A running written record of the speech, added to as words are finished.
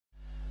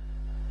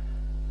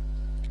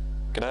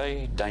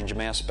G'day, Danger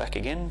Mouse back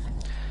again.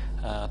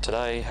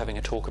 Today having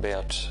a talk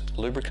about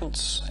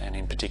lubricants and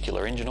in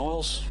particular engine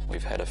oils.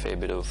 We've had a fair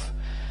bit of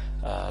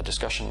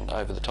discussion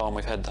over the time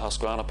we've had the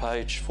Husqvarna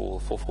page for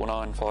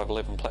 449,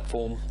 511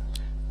 platform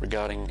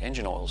regarding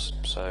engine oils.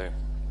 So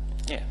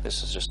yeah,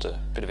 this is just a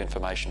bit of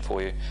information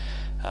for you.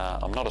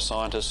 I'm not a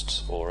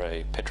scientist or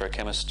a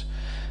petrochemist.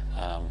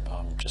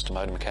 I'm just a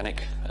motor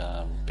mechanic.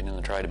 Been in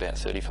the trade about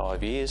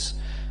 35 years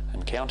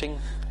and counting.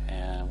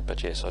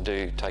 But yes, I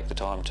do take the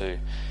time to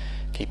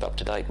keep up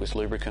to date with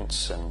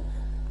lubricants and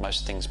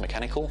most things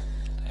mechanical,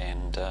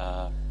 and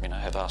you know,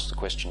 have asked the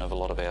question of a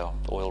lot of our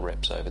oil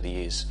reps over the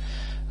years,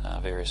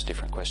 various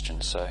different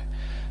questions. So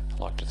I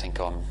like to think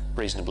I'm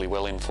reasonably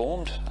well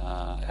informed.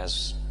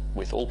 As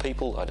with all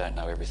people, I don't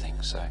know everything.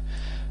 So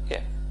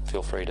yeah,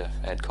 feel free to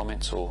add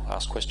comments or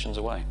ask questions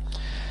away.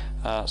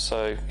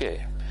 So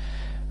yeah,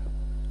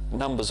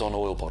 numbers on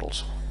oil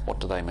bottles.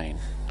 What do they mean?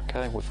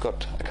 Okay, we've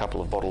got a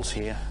couple of bottles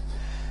here.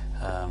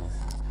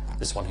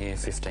 This one here,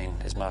 15,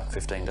 is marked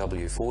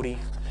 15W40.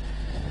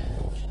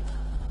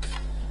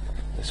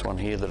 This one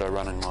here that I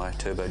run in my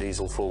turbo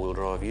diesel four-wheel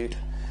drive ute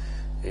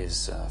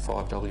is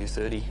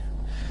 5W30,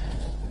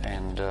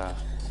 and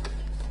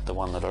the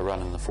one that I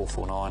run in the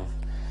 449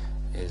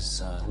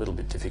 is a little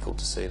bit difficult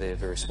to see there,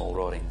 very small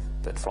writing,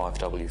 but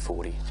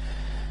 5W40.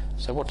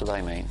 So what do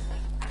they mean?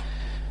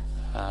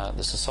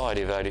 The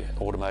Society of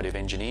Automotive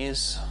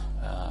Engineers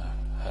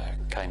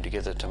came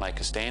together to make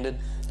a standard,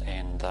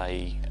 and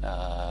they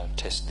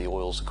test the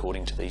oils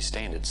according to these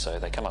standards. So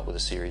they come up with a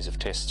series of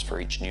tests for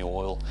each new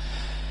oil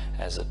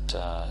as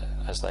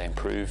they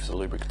improve, the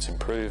lubricants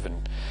improve,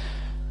 and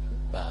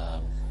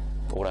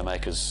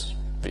automakers,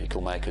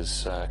 vehicle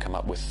makers come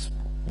up with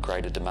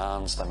greater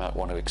demands. They might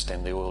want to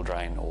extend the oil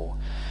drain or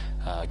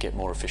get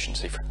more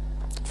efficiency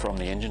from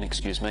the engine,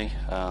 excuse me.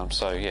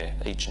 So yeah,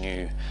 each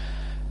new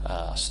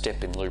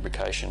step in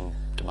lubrication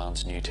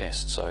demands new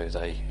tests, so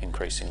they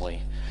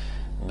increasingly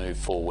move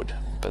forward.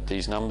 But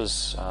these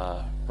numbers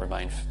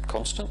remain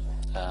constant.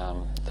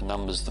 The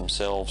numbers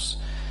themselves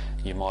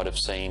you might have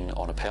seen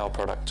on a power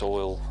product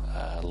oil,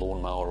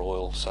 lawnmower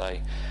oil,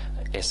 say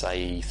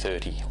SAE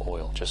 30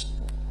 oil, just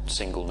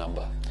single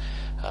number.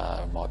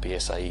 Might be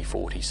SAE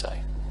 40,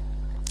 say.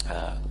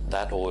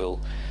 That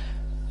oil,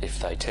 if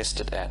they test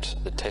it at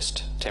the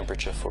test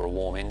temperature for a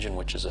warm engine,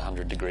 which is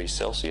 100 degrees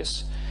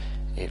Celsius,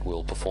 it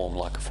will perform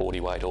like a 40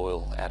 weight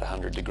oil at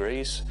 100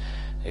 degrees.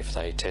 If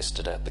they test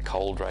it at the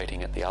cold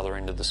rating at the other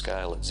end of the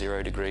scale at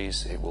 0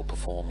 degrees, it will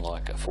perform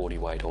like a 40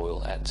 weight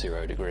oil at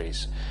 0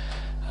 degrees.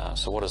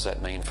 So what does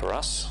that mean for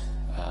us?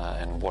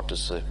 And what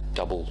does the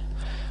double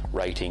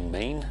rating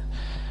mean?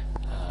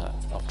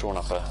 I've drawn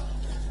up a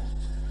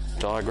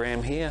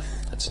diagram here.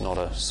 It's not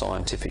a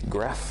scientific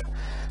graph,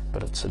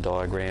 but it's a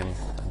diagram,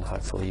 and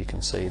hopefully you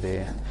can see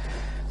there.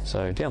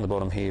 So down the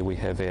bottom here we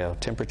have our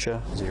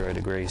temperature, 0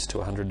 degrees to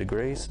 100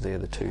 degrees. They're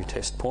the two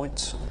test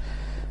points.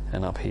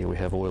 And up here we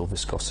have oil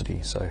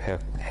viscosity, so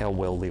how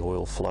well the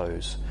oil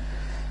flows.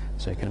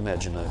 So you can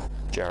imagine a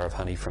jar of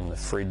honey from the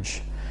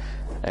fridge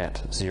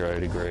at 0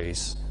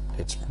 degrees.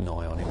 It's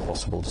nigh on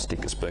impossible to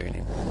stick a spoon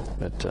in.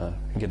 But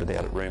you get it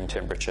out at room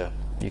temperature,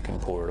 you can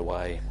pour it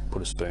away,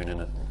 put a spoon in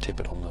it, tip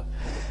it on the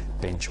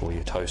bench or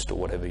your toast or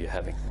whatever you're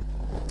having.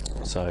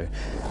 So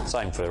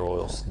same for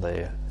oils.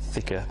 They're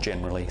thicker,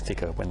 generally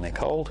thicker when they're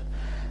cold,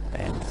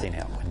 and thin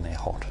out when they're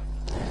hot.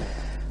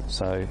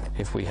 So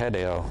if we had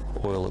our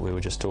oil that we were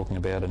just talking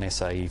about, an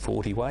SAE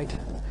 40 weight,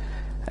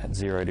 at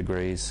 0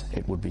 degrees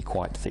it would be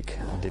quite thick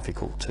and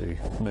difficult to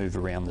move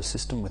around the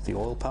system with the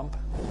oil pump,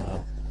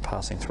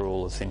 passing through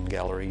all the thin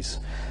galleries,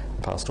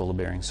 past all the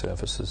bearing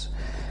surfaces.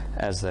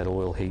 As that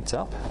oil heats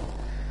up,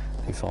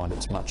 you find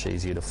it's much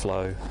easier to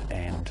flow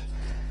and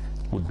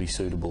would be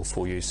suitable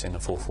for use in a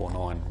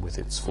 449 with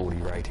its 40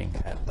 rating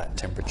at that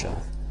temperature,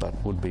 but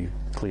would be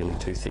clearly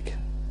too thick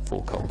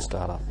for cold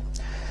startup.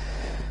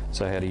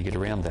 So how do you get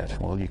around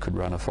that? Well, you could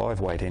run a 5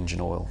 weight engine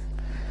oil.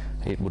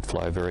 It would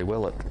flow very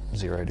well at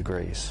 0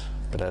 degrees,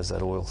 but as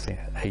that oil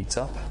heats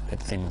up, it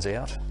thins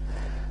out.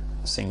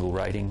 Single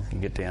rating, you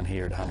get down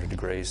here at 100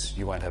 degrees,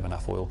 you won't have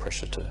enough oil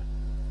pressure to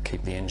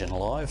keep the engine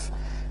alive,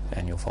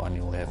 and you'll find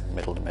you'll have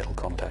metal to metal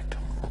contact.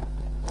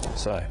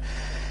 So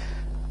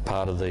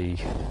part of the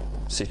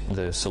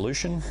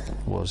solution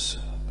was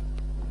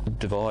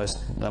devised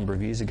a number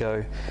of years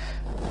ago,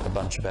 a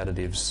bunch of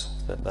additives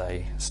that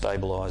they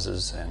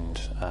stabilizers and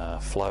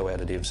flow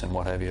additives and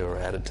what have you are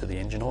added to the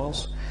engine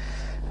oils,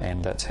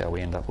 and that's how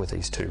we end up with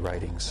these two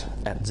ratings.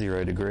 At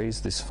 0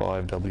 degrees, this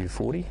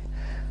 5W40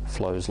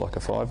 flows like a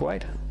 5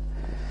 weight,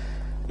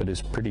 but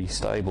is pretty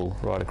stable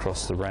right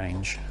across the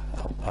range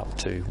up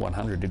to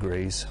 100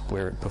 degrees,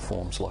 where it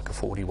performs like a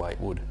 40 weight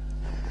would.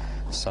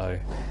 So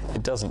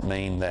it doesn't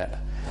mean that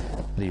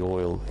the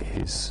oil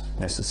is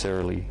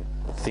necessarily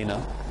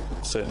thinner.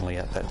 Certainly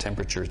at that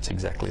temperature it's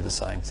exactly the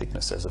same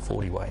thickness as a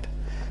 40 weight,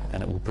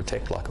 and it will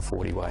protect like a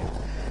 40 weight.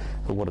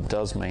 But what it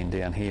does mean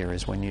down here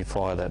is when you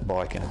fire that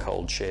bike in a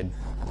cold shed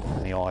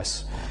in the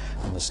ice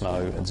and the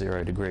snow at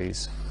 0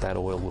 degrees, that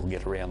oil will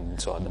get around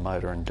inside the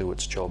motor and do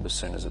its job as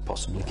soon as it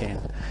possibly can.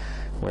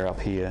 where up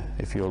here,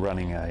 if you're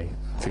running a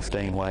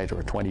 15 weight or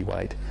a 20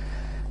 weight,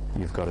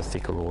 you've got a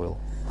thicker oil.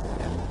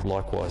 And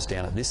likewise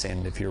down at this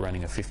end, if you're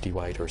running a 50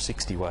 weight or a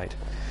 60 weight,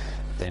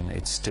 then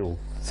it's still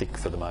thick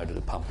for the motor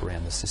to pump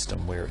around the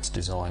system where it's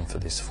designed for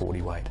this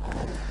 40 weight.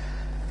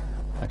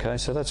 Okay,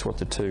 so that's what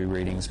the two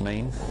readings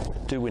mean.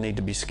 Do we need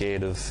to be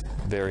scared of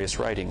various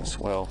ratings?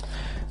 Well,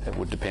 it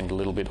would depend a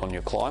little bit on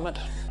your climate.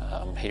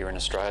 Here in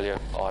Australia,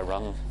 I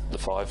run the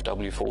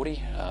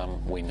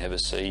 5W40. We never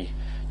see,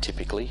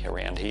 typically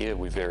around here,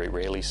 we very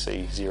rarely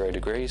see 0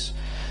 degrees.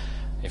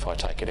 If I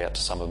take it out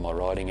to some of my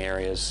riding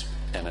areas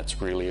and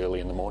it's really early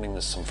in the morning,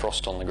 there's some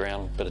frost on the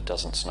ground, but it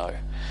doesn't snow.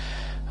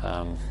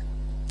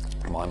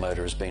 My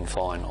motor has been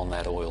fine on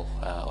that oil.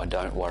 I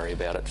don't worry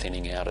about it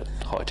thinning out at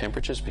high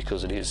temperatures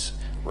because it is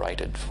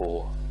rated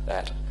for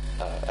that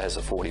as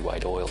a 40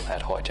 weight oil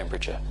at high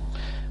temperature.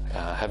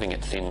 Having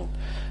it thin,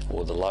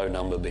 or the low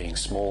number being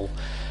small,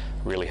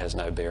 really has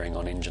no bearing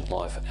on engine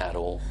life at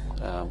all.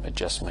 It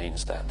just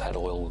means that that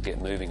oil will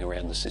get moving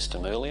around the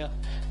system earlier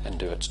and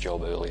do its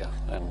job earlier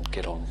and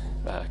get on,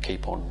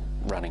 keep on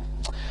running.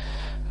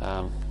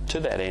 To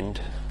that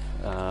end,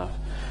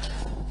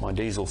 my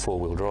diesel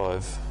four-wheel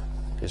drive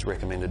is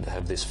recommended to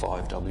have this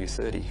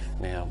 5W30.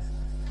 Now,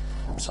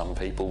 some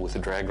people with a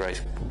drag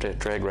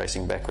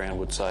racing background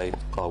would say,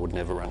 I would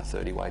never run a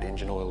 30 weight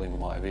engine oil in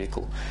my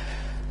vehicle.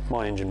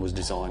 My engine was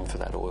designed for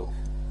that oil.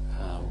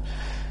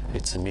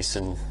 It's a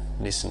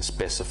Nissan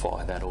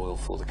specify that oil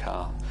for the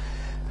car.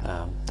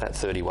 That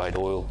 30 weight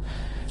oil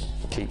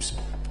keeps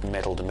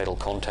metal to metal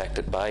contact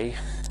at bay,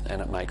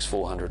 and it makes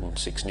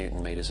 406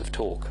 Newton meters of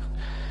torque.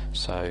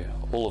 So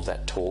all of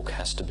that torque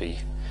has to be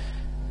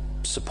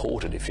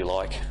supported, if you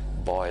like,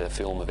 by a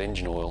film of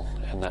engine oil,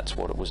 and that's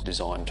what it was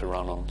designed to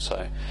run on.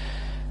 So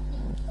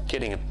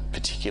getting a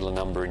particular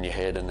number in your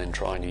head and then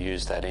trying to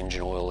use that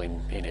engine oil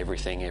in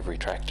everything, every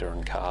tractor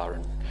and car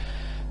and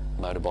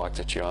motorbike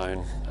that you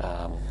own,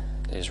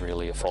 is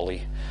really a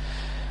folly.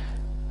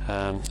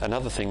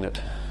 Another thing that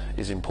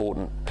is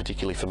important,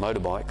 particularly for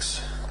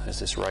motorbikes, is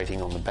this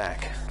rating on the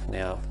back.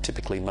 Now,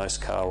 typically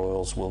most car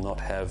oils will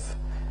not have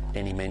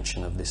any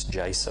mention of this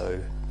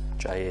JASO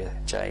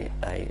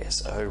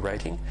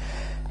rating.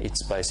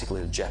 It's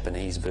basically the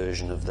Japanese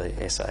version of the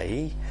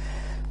SAE.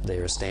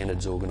 They're a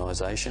standards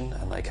organisation,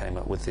 and they came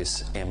up with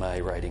this MA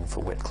rating for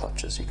wet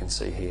clutches. You can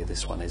see here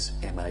this one is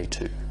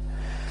MA2.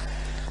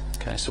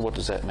 Okay, so what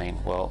does that mean?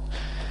 Well,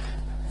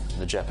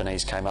 the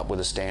Japanese came up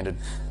with a standard.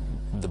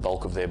 The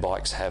bulk of their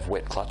bikes have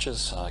wet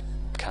clutches. I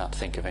can't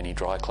think of any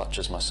dry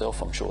clutches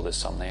myself. I'm sure there's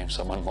some there,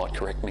 someone might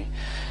correct me.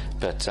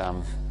 But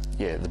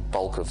yeah, the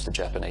bulk of the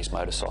Japanese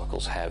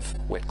motorcycles have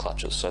wet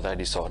clutches, so they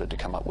decided to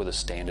come up with a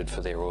standard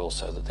for their oil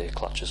so that their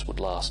clutches would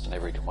last and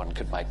everyone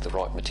could make the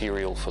right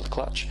material for the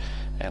clutch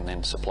and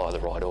then supply the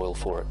right oil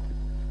for it.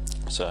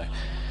 So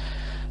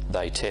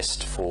they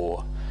test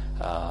for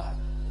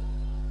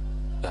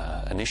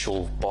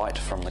initial bite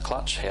from the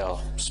clutch,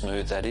 how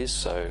smooth that is,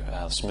 so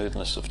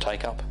smoothness of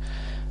take-up,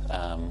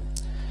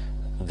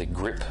 the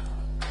grip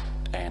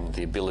and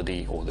the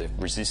ability or the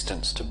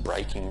resistance to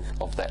braking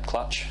of that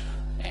clutch,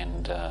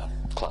 and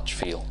clutch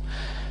feel.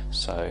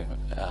 So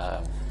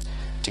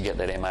to get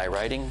that MA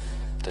rating,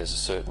 there's a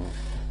certain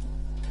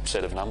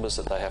set of numbers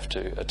that they have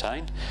to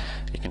attain.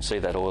 You can see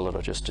that oil that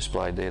I just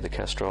displayed there, the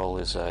Castrol,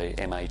 is a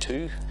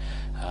MA2.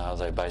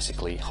 They're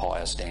basically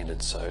higher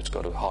standards, so it's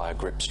got a higher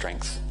grip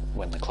strength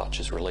when the clutch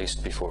is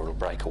released before it'll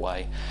break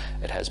away.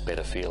 It has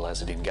better feel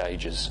as it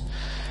engages,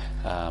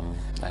 and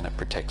it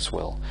protects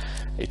well.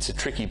 It's a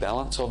tricky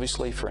balance,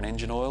 obviously, for an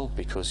engine oil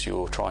because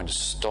you're trying to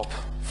stop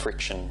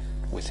friction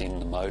within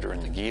the motor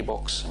and the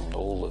gearbox and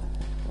all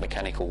the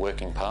mechanical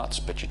working parts,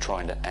 but you're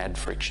trying to add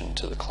friction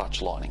to the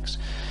clutch linings.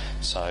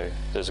 So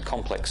there's a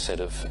complex set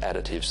of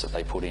additives that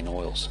they put in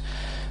oils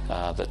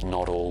that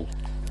not all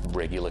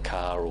regular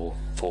car or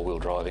four-wheel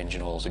drive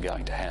engine oils are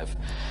going to have.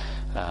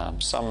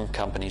 Some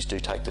companies do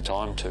take the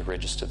time to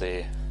register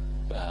their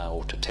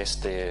or to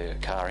test their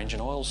car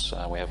engine oils.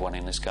 We have one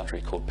in this country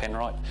called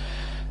Penrite.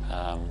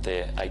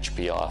 Their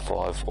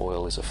HPR5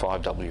 oil is a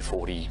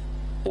 5W40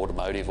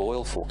 automotive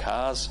oil for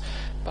cars,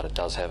 but it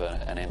does have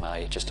an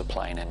MA, just a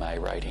plain MA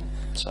rating.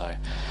 So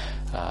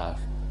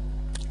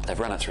they've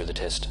run it through the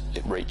test.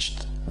 It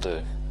reached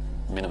the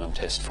minimum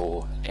test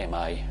for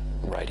MA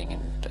rating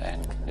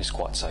and is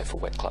quite safe for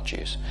wet clutch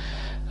use.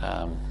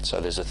 So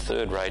there's a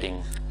third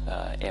rating,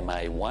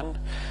 MA1,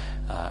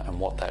 and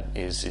what that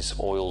is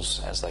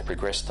oils, as they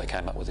progressed, they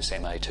came up with this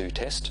MA2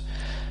 test.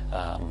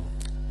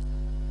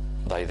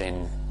 They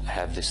then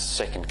have this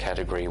second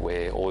category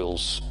where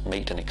oils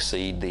meet and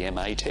exceed the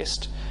MA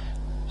test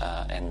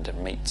and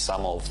meet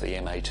some of the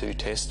MA2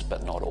 test,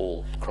 but not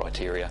all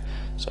criteria.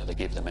 So they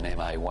give them an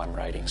MA1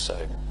 rating,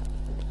 so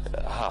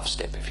a half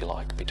step, if you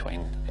like,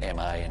 between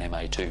MA and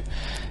MA2.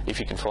 If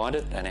you can find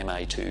it, an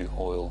MA2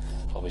 oil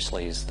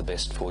obviously is the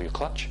best for your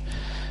clutch.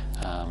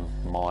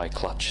 My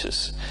clutch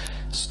is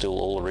still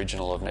all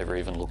original. I've never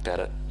even looked at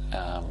it.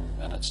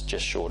 And it's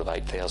just short of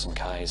 8,000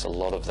 Ks. A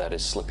lot of that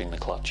is slipping the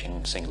clutch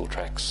in single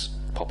tracks,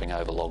 popping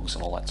over logs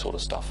and all that sort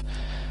of stuff.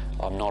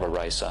 I'm not a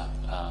racer.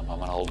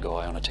 I'm an old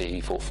guy on a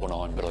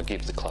TE449, but I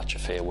give the clutch a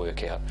fair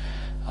workout.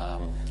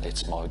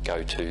 It's my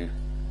go-to,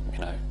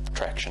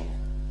 traction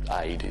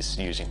aid is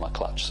using my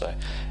clutch. So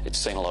it's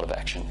seen a lot of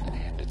action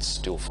and it's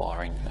still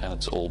firing, and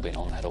it's all been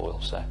on that oil.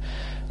 So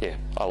yeah,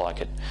 I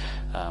like it.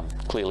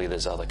 Clearly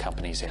there's other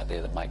companies out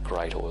there that make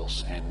great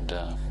oils, and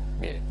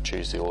yeah,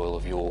 choose the oil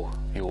of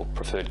your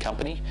preferred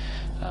company.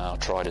 I'll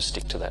try to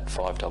stick to that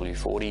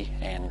 5W40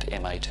 and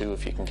MA2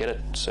 if you can get it,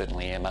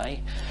 certainly MA.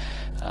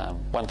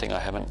 One thing I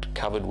haven't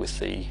covered with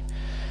the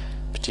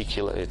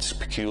it's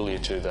peculiar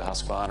to the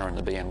Husqvarna and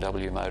the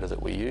BMW motor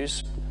that we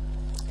use,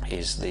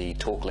 is the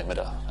torque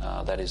limiter.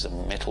 That is a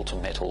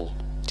metal-to-metal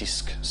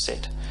disc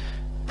set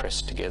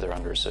pressed together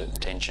under a certain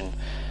tension,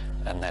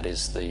 and that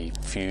is the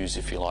fuse,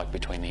 if you like,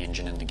 between the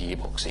engine and the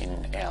gearbox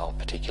in our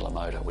particular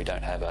motor. We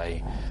don't have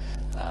a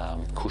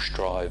push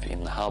drive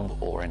in the hub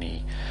or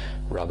any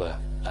rubber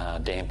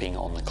damping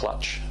on the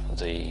clutch.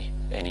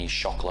 Any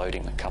shock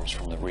loading that comes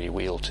from the rear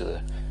wheel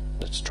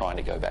that's trying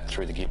to go back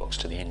through the gearbox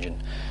to the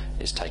engine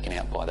is taken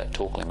out by that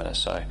torque limiter.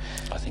 So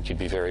I think you'd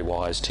be very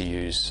wise to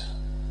use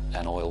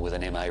an oil with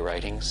an MA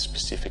rating,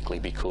 specifically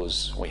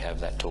because we have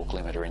that torque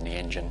limiter in the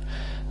engine.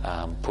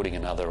 Putting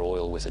another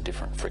oil with a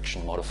different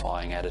friction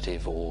modifying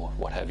additive or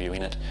what have you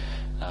in it,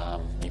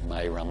 you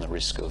may run the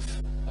risk of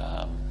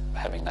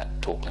having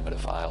that torque limiter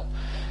fail.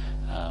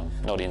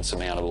 Not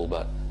insurmountable,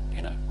 but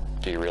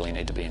do you really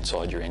need to be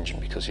inside your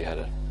engine because you had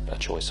a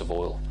choice of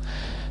oil?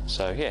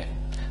 So yeah,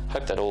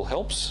 hope that all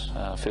helps.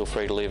 Feel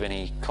free to leave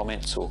any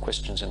comments or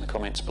questions in the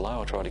comments below.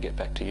 I'll try to get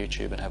back to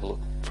YouTube and have a look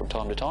from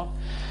time to time.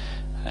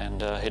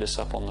 And hit us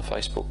up on the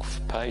Facebook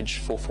page,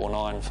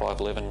 449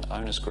 511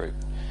 Owners Group.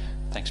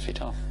 Thanks for your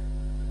time.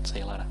 See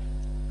you later.